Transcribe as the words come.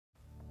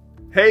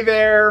Hey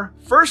there!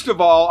 First of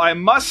all, I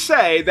must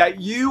say that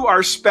you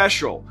are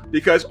special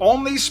because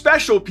only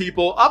special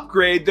people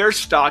upgrade their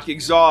stock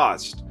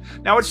exhaust.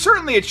 Now, it's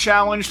certainly a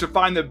challenge to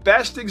find the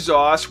best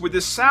exhaust with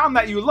the sound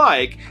that you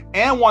like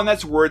and one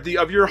that's worthy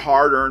of your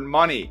hard-earned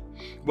money.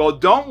 Well,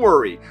 don't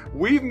worry,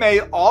 we've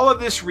made all of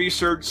this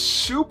research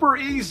super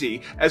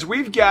easy as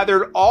we've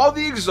gathered all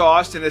the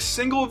exhaust in a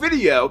single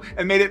video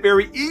and made it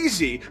very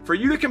easy for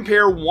you to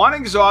compare one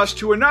exhaust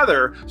to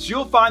another so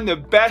you'll find the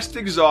best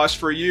exhaust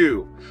for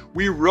you.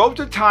 We wrote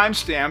the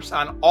timestamps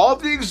on all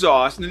of the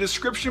exhausts in the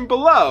description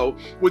below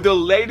with the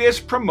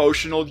latest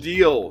promotional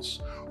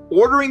deals.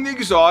 Ordering the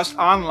exhaust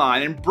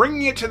online and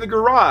bringing it to the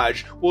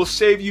garage will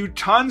save you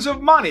tons of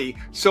money,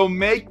 so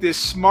make this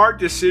smart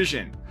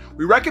decision.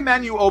 We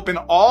recommend you open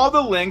all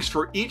the links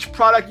for each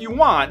product you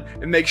want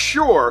and make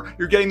sure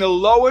you're getting the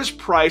lowest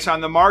price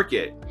on the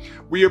market.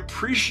 We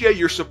appreciate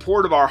your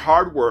support of our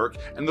hard work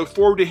and look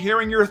forward to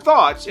hearing your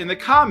thoughts in the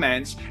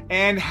comments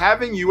and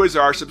having you as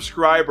our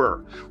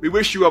subscriber. We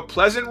wish you a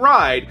pleasant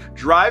ride,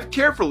 drive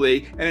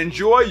carefully, and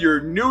enjoy your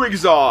new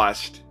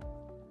exhaust.